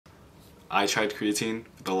I tried creatine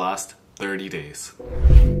for the last 30 days.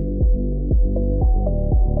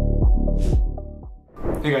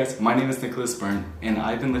 Hey guys, my name is Nicholas Byrne and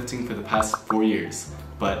I've been lifting for the past 4 years,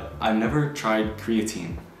 but I've never tried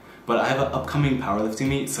creatine. But I have an upcoming powerlifting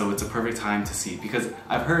meet, so it's a perfect time to see because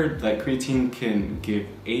I've heard that creatine can give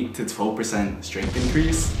 8 to 12% strength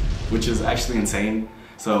increase, which is actually insane.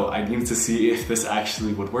 So I need to see if this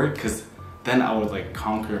actually would work because then I would like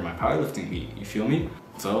conquer my powerlifting meet, you feel me?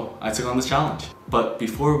 So I took on this challenge. But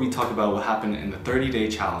before we talk about what happened in the 30-day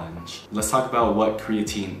challenge, let's talk about what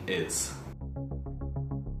creatine is.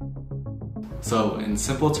 So in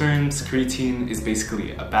simple terms, creatine is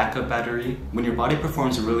basically a backup battery. When your body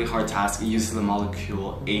performs a really hard task, it uses the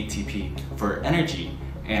molecule ATP for energy,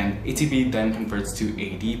 and ATP then converts to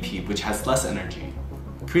ADP, which has less energy.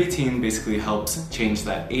 Creatine basically helps change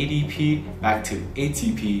that ADP back to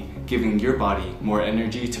ATP, giving your body more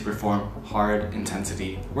energy to perform hard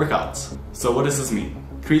intensity workouts. So what does this mean?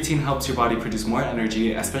 Creatine helps your body produce more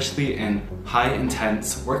energy, especially in high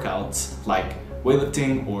intense workouts like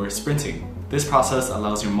weightlifting or sprinting. This process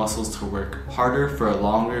allows your muscles to work harder for a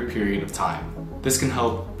longer period of time. This can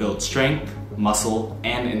help build strength, muscle,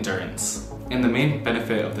 and endurance. And the main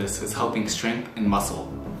benefit of this is helping strength and muscle.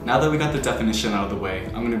 Now that we got the definition out of the way,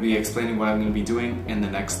 I'm going to be explaining what I'm going to be doing in the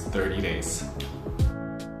next 30 days.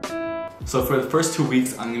 So for the first 2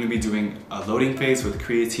 weeks, I'm going to be doing a loading phase with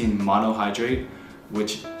creatine monohydrate,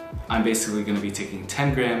 which I'm basically going to be taking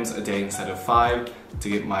 10 grams a day instead of 5 to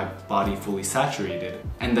get my body fully saturated.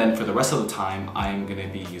 And then for the rest of the time, I'm going to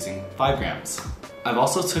be using 5 grams. I've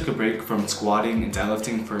also took a break from squatting and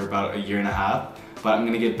deadlifting for about 1.5 years, but I'm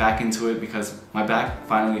going to get back into it because my back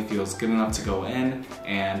finally feels good enough to go in,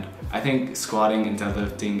 and I think squatting and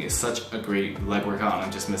deadlifting is such a great leg workout and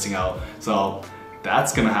I'm just missing out. So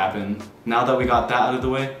that's going to happen. Now that we got that out of the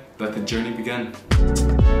way, let the journey begin.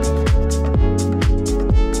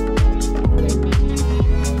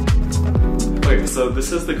 Okay, so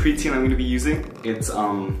this is the creatine I'm going to be using. It's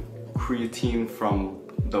creatine from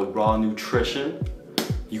the Raw Nutrition.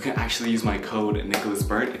 You can actually use my code Nicholas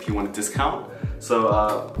Byrne if you want a discount.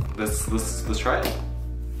 So let's try it.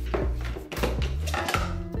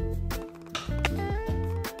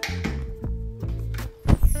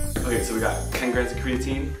 Okay, so we got 10 grams of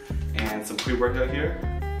creatine and some pre-workout here.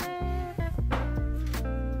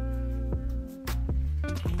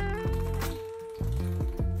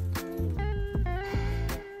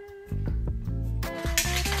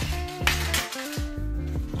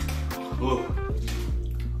 Ooh.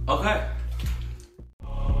 Okay.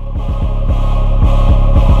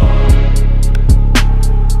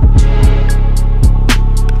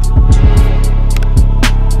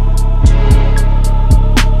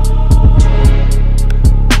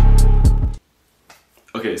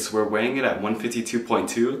 Okay, so we're weighing it at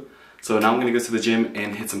 152.2. So now I'm gonna go to the gym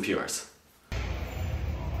and hit some PRs.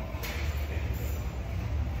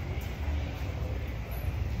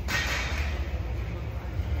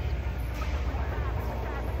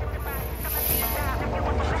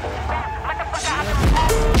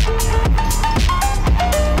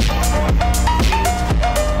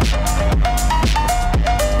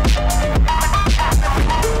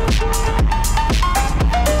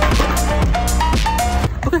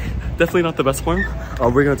 Definitely not the best form.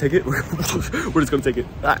 We're gonna take it. We're just gonna take it.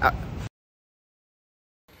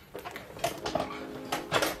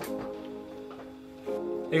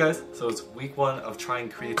 Hey guys, so it's week 1 of trying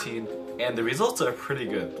creatine and the results are pretty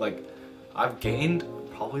good. Like, I've gained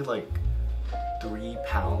probably like 3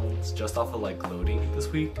 pounds just off of like loading this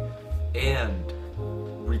week, and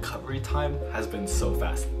recovery time has been so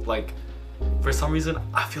fast. Like, for some reason,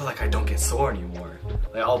 I feel like I don't get sore anymore.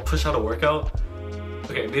 Like, I'll push out a workout.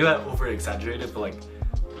 Okay, maybe I over-exaggerated, but like,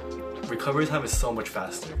 recovery time is so much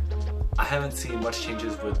faster. I haven't seen much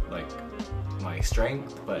changes with like my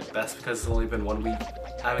strength, but that's because it's only been 1 week.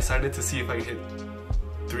 I'm excited to see if I can hit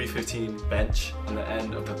 315 bench on the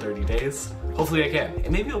end of the 30 days. Hopefully I can.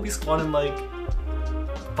 And maybe I'll be squatting like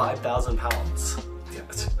 5,000 pounds.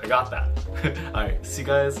 Yes, I got that. Alright, see you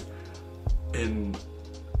guys in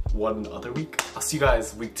one other week. I'll see you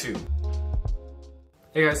guys week 2.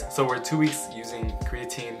 Hey guys, so we're 2 weeks using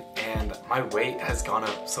creatine and my weight has gone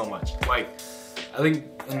up so much. Like, I think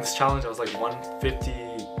in this challenge I was like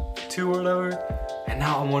 152 or whatever, and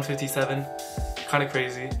now I'm 157. Kind of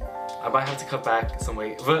crazy. I might have to cut back some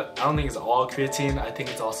weight, but I don't think it's all creatine. I think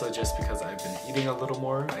it's also just because I've been eating a little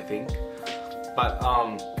more, I think. But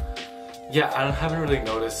yeah, I haven't really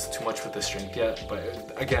noticed too much with the strength yet,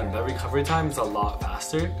 but again, the recovery time is a lot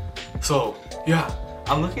faster. So yeah,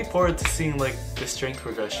 I'm looking forward to seeing like the strength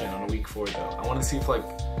progression on week 4 though. I want to see if like,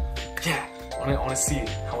 yeah, I want to see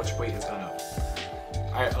how much weight has gone up.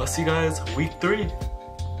 Alright, I'll see you guys week 3.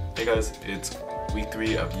 Hey guys, it's week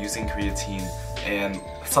 3 of using creatine, and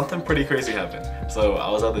something pretty crazy happened. So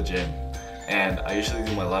I was at the gym, and I usually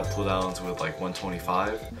do my lat pull downs with like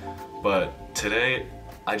 125, but today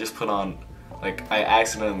I just put on, like, I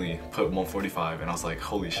accidentally put 145, and I was like,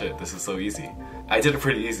 holy shit, this is so easy. I did it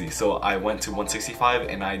pretty easy, so I went to 165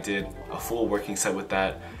 and I did a full working set with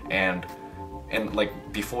that, and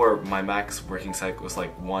like before, my max working set was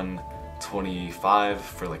like 125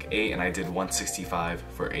 for like 8, and I did 165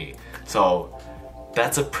 for 8. So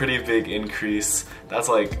that's a pretty big increase. That's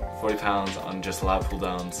like 40 pounds on just lat pull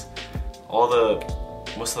downs.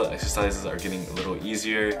 Most of the exercises are getting a little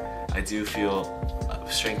easier. I do feel a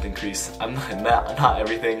strength increase. Not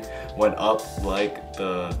everything went up like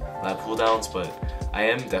the lat pull downs, but I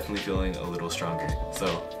am definitely feeling a little stronger. So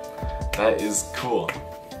that is cool.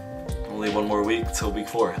 Only one more week till week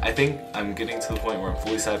 4. I think I'm getting to the point where I'm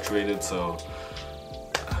fully saturated, so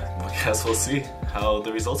I guess we'll see how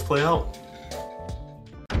the results play out.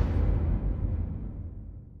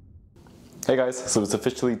 Hey guys, so it's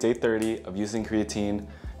officially day 30 of using creatine,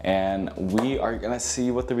 and we are gonna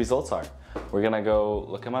see what the results are. We're gonna go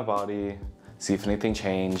look at my body, see if anything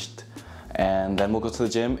changed, and then we'll go to the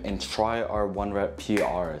gym and try our 1 rep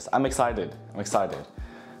PRs. I'm excited.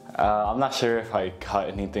 I'm not sure if I cut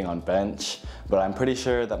anything on bench, but I'm pretty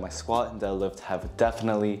sure that my squat and deadlift have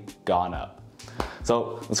definitely gone up.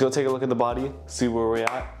 So let's go take a look at the body, see where we're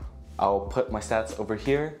at. I'll put my stats over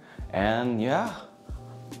here, and yeah.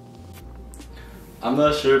 I'm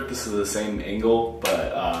not sure if this is the same angle,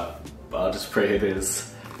 but I'll just pray it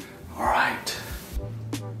is. All right.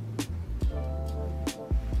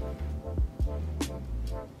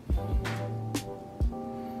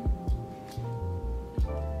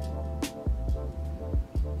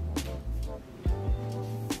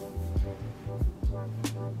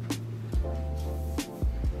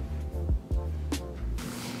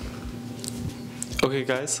 Okay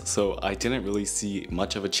guys, so I didn't really see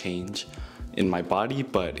much of a change in my body,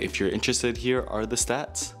 but if you're interested, here are the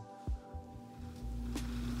stats.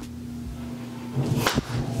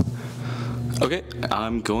 Okay,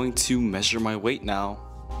 I'm going to measure my weight now.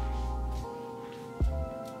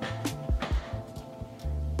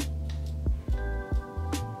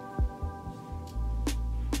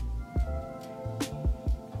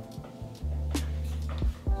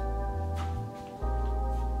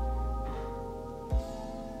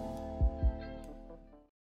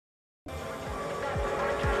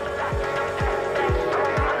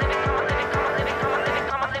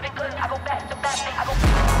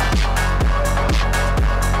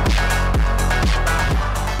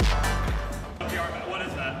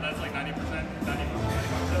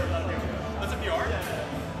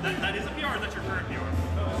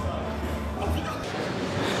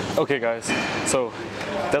 Okay guys, so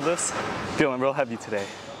deadlifts feeling real heavy today.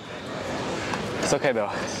 It's okay though,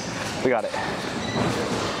 we got it.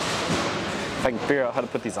 If I can figure out how to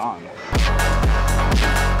put these on.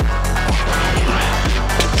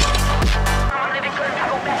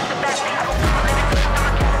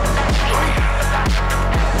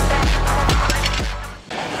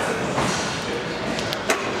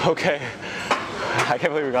 Okay, I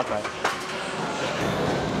can't believe we got that.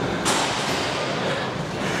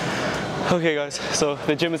 Okay guys, so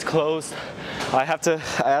the gym is closed. I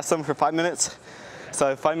asked them for 5 minutes, so I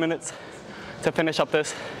have 5 minutes to finish up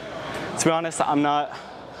this. To be honest, I'm not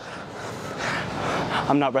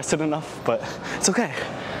rested enough, but it's okay.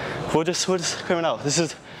 We'll just clear it out. This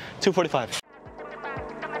is 2:45.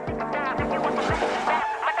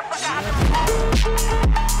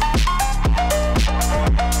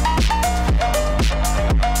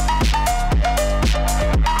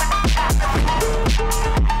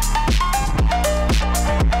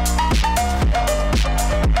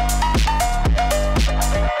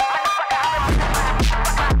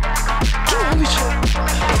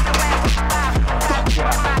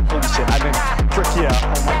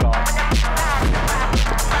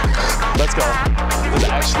 Let's go. Let's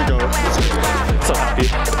actually go. So happy.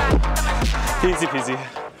 Easy peasy.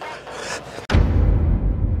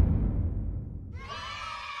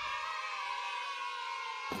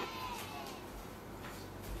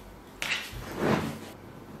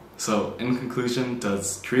 So, in conclusion,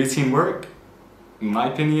 does creatine work? In my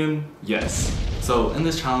opinion, yes. So, in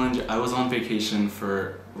this challenge, I was on vacation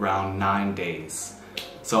for around 9 days.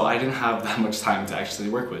 So I didn't have that much time to actually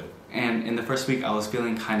work with. And in the first week, I was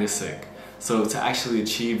feeling kind of sick. So to actually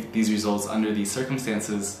achieve these results under these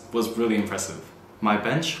circumstances was really impressive. My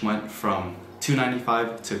bench went from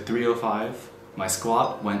 295 to 305. My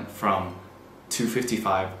squat went from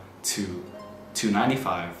 255 to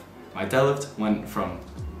 295. My deadlift went from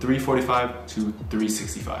 345 to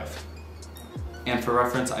 365. And for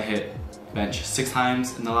reference, I hit bench 6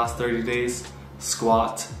 times in the last 30 days,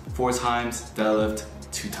 squat 4 times, deadlift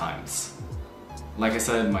 2 times. Like I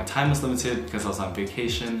said, my time was limited because I was on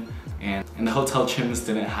vacation, and the hotel gyms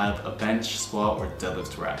didn't have a bench, squat, or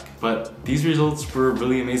deadlift rack. But these results were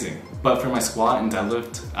really amazing. But for my squat and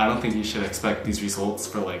deadlift, I don't think you should expect these results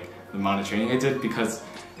for like the amount of training I did, because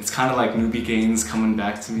it's kind of like newbie gains coming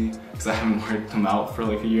back to me because I haven't worked them out for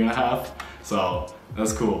like a year and a half. So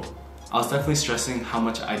that's cool. I was definitely stressing how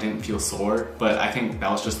much I didn't feel sore, but I think that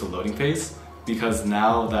was just the loading phase, because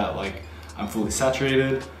now that like I'm fully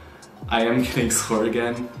saturated, I am getting sore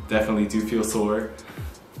again. Definitely do feel sore,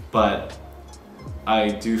 but I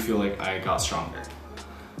do feel like I got stronger.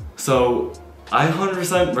 So I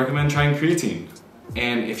 100% recommend trying creatine.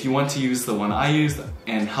 And if you want to use the one I used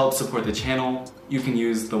and help support the channel, you can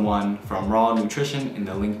use the one from Raw Nutrition in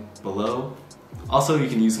the link below. Also, you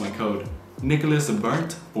can use my code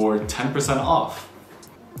NicholasBurnt for 10% off.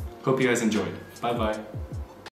 Hope you guys enjoyed. Bye bye.